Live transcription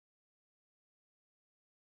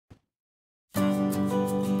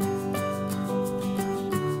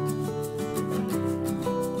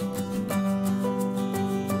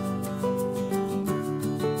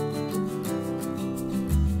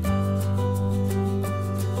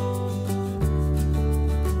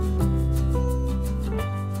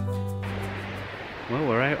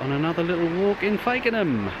another little walk in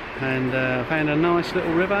Fakenham, and found a nice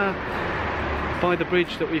little river by the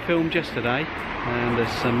bridge that we filmed yesterday, and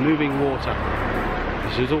there's some moving water.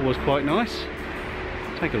 This is always quite nice.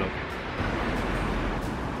 Take a look.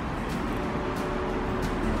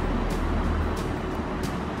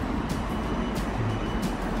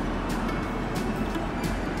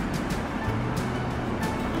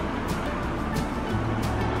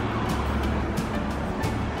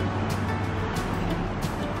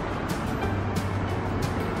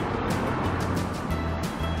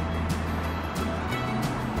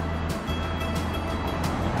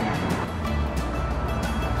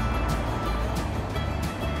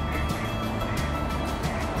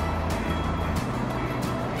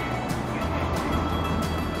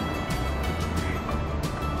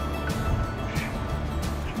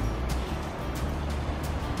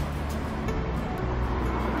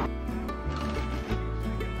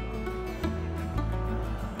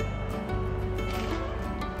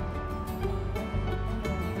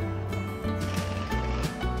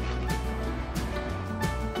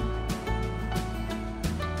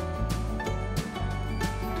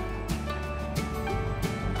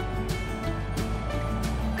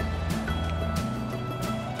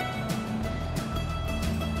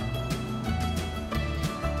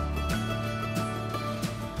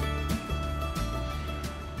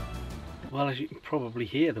 Well, as you can probably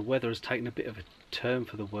hear, the weather has taken a bit of a turn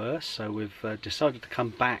for the worse, so we've decided to come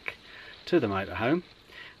back to the motorhome,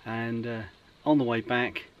 and on the way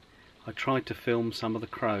back I tried to film some of the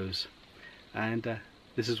crows, and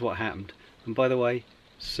this is what happened. And by the way,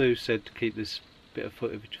 Sue said to keep this bit of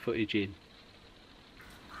footage in.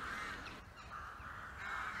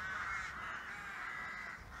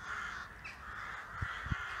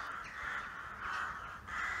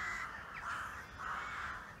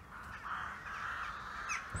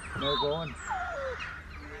 No going.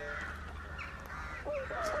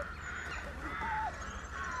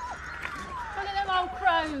 One of them old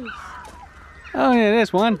crows. Oh yeah,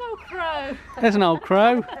 there's one. Old crow. There's an old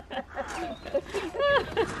crow.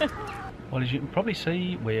 Well, as you can probably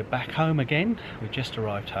see, we're back home again. We've just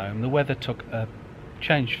arrived home. The weather took a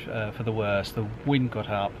change for the worse. The wind got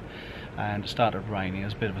up and it started raining.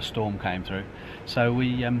 As a bit of a storm came through, so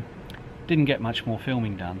we didn't get much more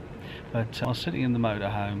filming done. But I was sitting in the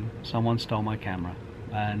motorhome, someone stole my camera,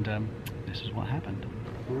 and this is what happened.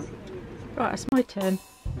 Right, it's my turn.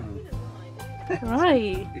 Oh.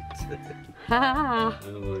 Right. Ha!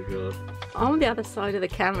 Oh my god. On the other side of the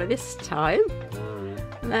camera this time.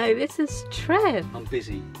 Alright. No, this is Trev. I'm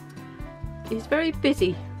busy. He's very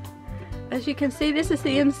busy. As you can see, this is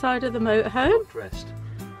the inside of the motorhome. I'm dressed.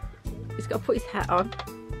 He's got to put his hat on.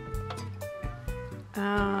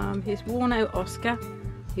 He's worn out Oscar,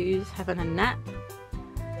 who's having a nap,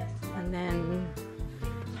 and then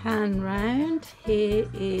pan round. Here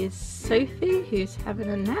is Sophie, who's having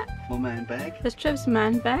a nap. My man bag. There's Trev's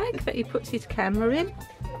man bag that he puts his camera in.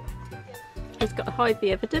 He's got to hide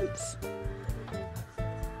the evidence.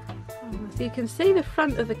 So you can see the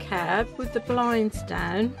front of the cab with the blinds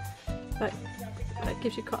down. That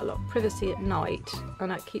gives you quite a lot of privacy at night,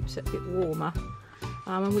 and that keeps it a bit warmer.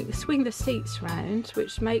 And we can swing the seats round,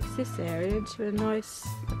 which makes this area into a nice,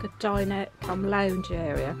 like a dinette come lounge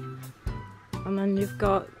area. And then you've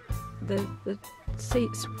got the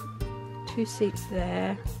seats, two seats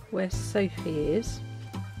there where Sophie is.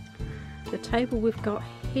 The table we've got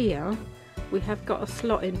here, we have got a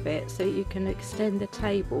slot-in bit so you can extend the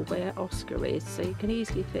table where Oscar is, so you can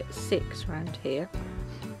easily fit 6 round here.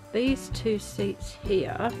 These two seats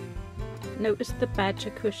here, notice the badger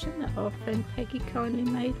cushion that our friend Peggy kindly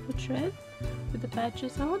made for Trev with the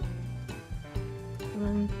badgers on.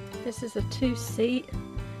 And this is a 2-seat,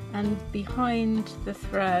 and behind the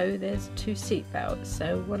throw there's 2 seat belts,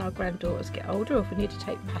 so when our granddaughters get older, or if we need to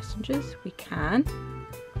take passengers, we can.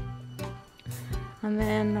 And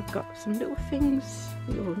then I've got some little things.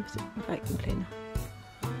 Oh, this is my vacuum cleaner.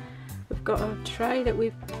 We've got a tray that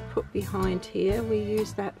we've put behind here. We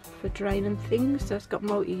use that for draining things, so it's got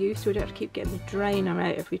multi-use, so we don't have to keep getting the drainer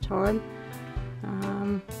out every time.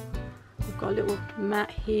 We've got a little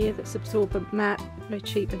mat here that's absorbent mat, very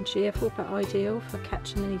cheap and cheerful, but ideal for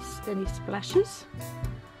catching any splashes.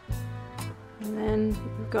 And then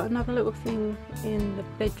we've got another little thing in the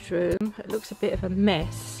bedroom. It looks a bit of a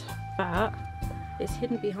mess, but it's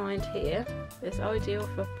hidden behind here. It's ideal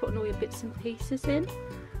for putting all your bits and pieces in,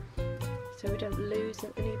 so we don't lose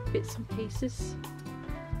any bits and pieces.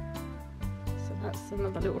 So that's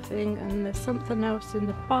another little thing. And there's something else in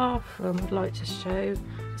the bathroom I'd like to show.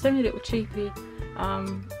 It's only a little cheapy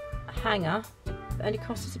hanger. It only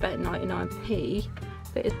costs us about 99p.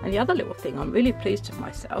 And the other little thing, I'm really pleased with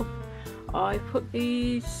myself. I put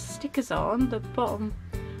these stickers on the bottom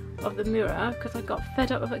of the mirror because I got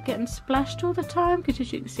fed up of it getting splashed all the time, because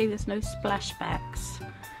as you can see there's no splashbacks.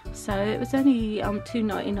 So it was only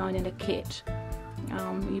 $2.99 in a kit.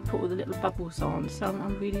 You put all the little bubbles on, so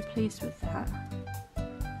I'm really pleased with that.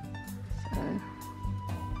 So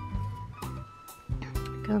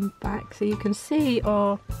come back so you can see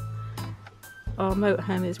our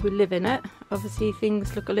motorhome as we live in it. Obviously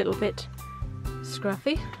things look a little bit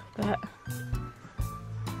scruffy, but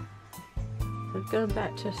so going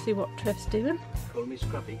back to see what Trev's doing. Call me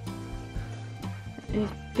scruffy. He's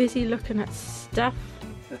busy looking at stuff.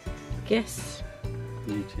 Guess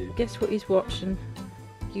YouTube. Guess what he's watching?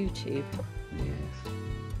 YouTube. Yes.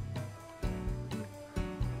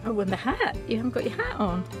 Oh, and the hat. You haven't got your hat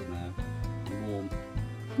on. No. Warm.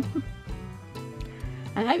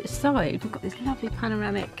 And outside we've got this lovely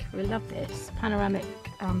panoramic, we love this, panoramic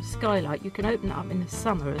skylight. You can open it up in the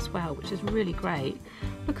summer as well, which is really great.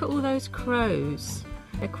 Look at all those crows.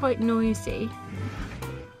 They're quite noisy,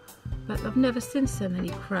 but I've never seen so many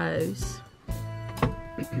crows.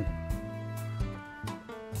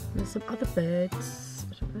 There's some other birds.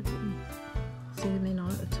 I don't know if you can zoom in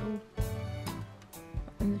on it at all.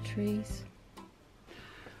 Up in the trees.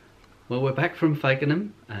 Well, we're back from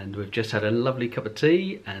Fakenham and we've just had a lovely cup of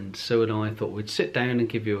tea, and Sue and I thought we'd sit down and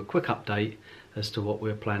give you a quick update as to what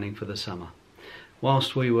we're planning for the summer.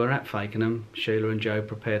 Whilst we were at Fakenham, Sheila and Joe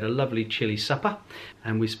prepared a lovely chilli supper,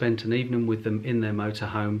 and we spent an evening with them in their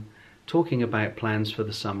motorhome talking about plans for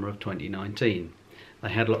the summer of 2019. They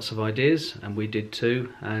had lots of ideas and we did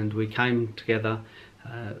too, and we came together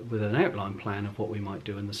with an outline plan of what we might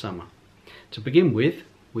do in the summer. To begin with,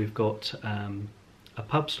 we've got a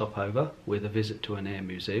pub stopover with a visit to an air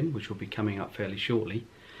museum, which will be coming up fairly shortly.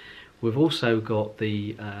 We've also got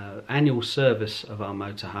the annual service of our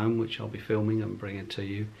motorhome, which I'll be filming and bringing to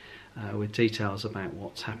you with details about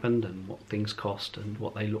what's happened and what things cost and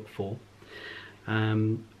what they look for.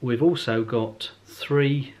 We've also got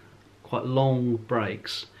 3 quite long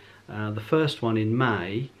breaks. The first one in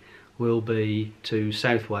May will be to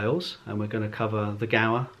South Wales, and we're going to cover the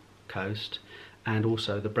Gower coast and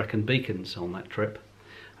also the Brecon Beacons on that trip.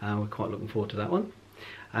 We're quite looking forward to that one.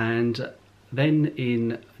 And then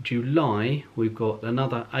in July we've got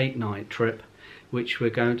another 8-night trip, which we're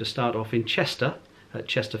going to start off in Chester at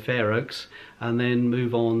Chester Fair Oaks, and then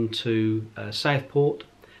move on to Southport,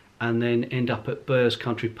 and then end up at Burrs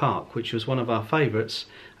Country Park, which was one of our favourites,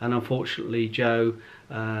 and unfortunately Joe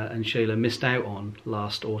and Sheila missed out on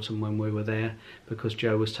last autumn when we were there because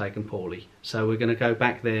Joe was taken poorly. So we're going to go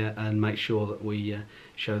back there and make sure that we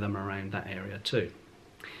show them around that area too.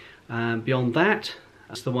 Beyond that,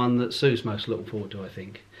 that's the one that Sue's most looking forward to, I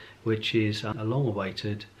think, which is a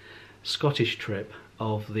long-awaited Scottish trip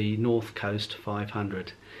of the North Coast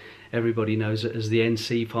 500. Everybody knows it as the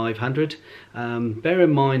NC 500. Bear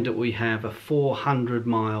in mind that we have a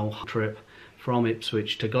 400-mile trip from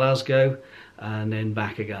Ipswich to Glasgow and then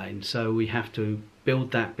back again, so we have to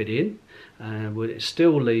build that bit in. But it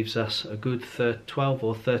still leaves us a good 12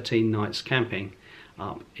 or 13 nights camping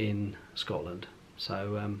up in Scotland,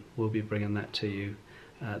 so we'll be bringing that to you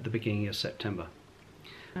at the beginning of September.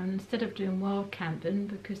 And instead of doing wild camping,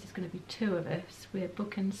 because there's going to be 2 of us, we're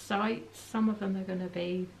booking sites. Some of them are going to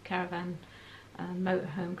be caravan and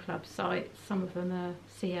motorhome club sites, some of them are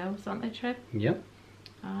CLs, aren't they, Trev? Yep.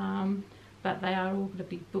 But they are all going to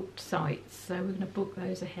be booked sites, so we're going to book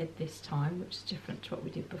those ahead this time, which is different to what we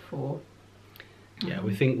did before. Yeah,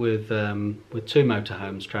 we think with 2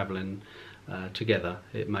 motorhomes travelling together,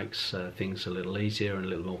 it makes things a little easier and a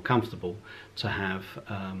little more comfortable to have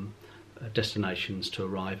destinations to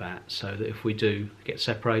arrive at, so that if we do get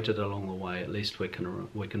separated along the way, at least we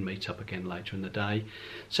can meet up again later in the day.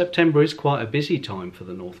 September is quite a busy time for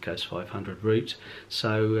the North Coast 500 route,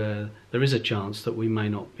 so there is a chance that we may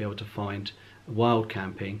not be able to find wild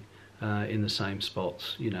camping in the same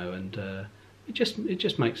spots, you know, and it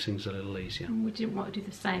just makes things a little easier. And we didn't want to do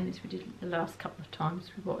the same as we did the last couple of times.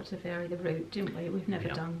 We wanted to vary the route, didn't we? We've never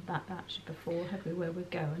done that actually before, have we, where we're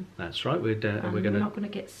going? That's right. We're not going to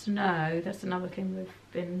get snow. That's another thing we've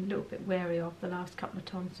been a little bit wary of. The last couple of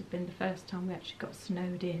times have been the first time we actually got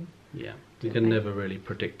snowed in. Yeah, we can never really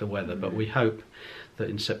predict the weather, but we hope that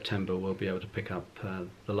in September we'll be able to pick up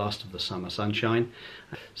the last of the summer sunshine.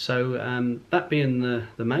 So that being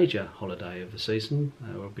the major holiday of the season,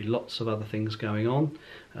 there will be lots of other things going on.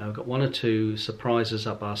 We've got 1 or 2 surprises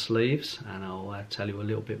up our sleeves, and I'll tell you a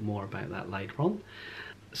little bit more about that later on.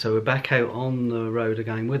 So we're back out on the road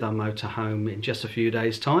again with our motorhome in just a few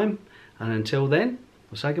days' time, and until then,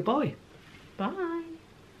 we'll say goodbye. Bye.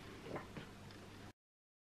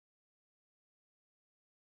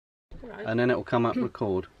 and then it will come up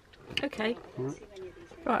record. Okay. Right.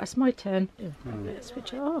 Right, it's my turn. Let's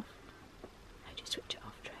switch it off. How do you switch it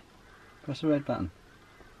off, Trev? Press the red button.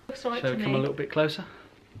 Looks right Shall to we me. come a little bit closer?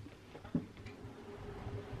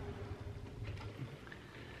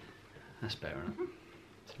 That's better, isn't it?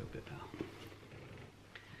 It's a little bit better.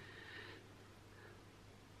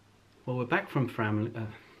 Well, we're back from Fakenham. Well,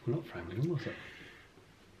 not Fakenham, was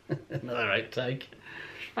it? Another outtake.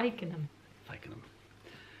 Fakenham. Fakenham.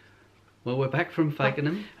 Well, we're back from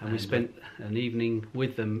Fakenham, and we spent an evening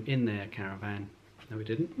with them in their caravan. No, we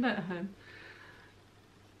didn't. Motorhome.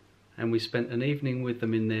 And we spent an evening with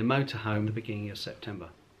them in their motorhome at the beginning of September.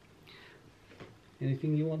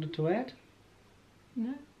 Anything you wanted to add?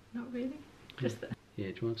 No, not really. Just that. Yeah,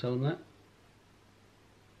 do you want to tell them that?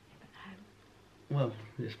 Well,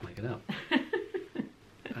 just make it up.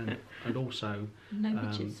 and also... No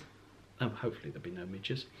midges. Oh, hopefully there'll be no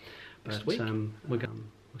midges. Next But week. we'll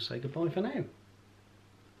say goodbye for now.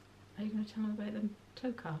 Are you going to tell them about the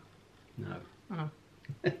tow car? No. Oh.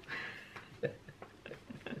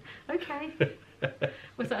 Okay.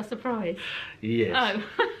 Was that a surprise? Yes.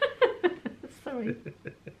 Oh. Sorry.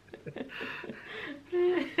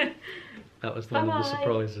 That was one of the Bye-bye.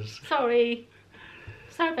 surprises. Sorry.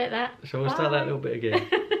 Sorry about that. Shall we start that little bit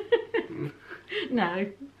again? No.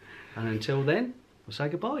 And until then, we'll say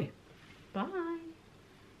goodbye. Bye.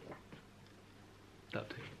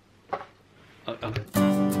 That'll do.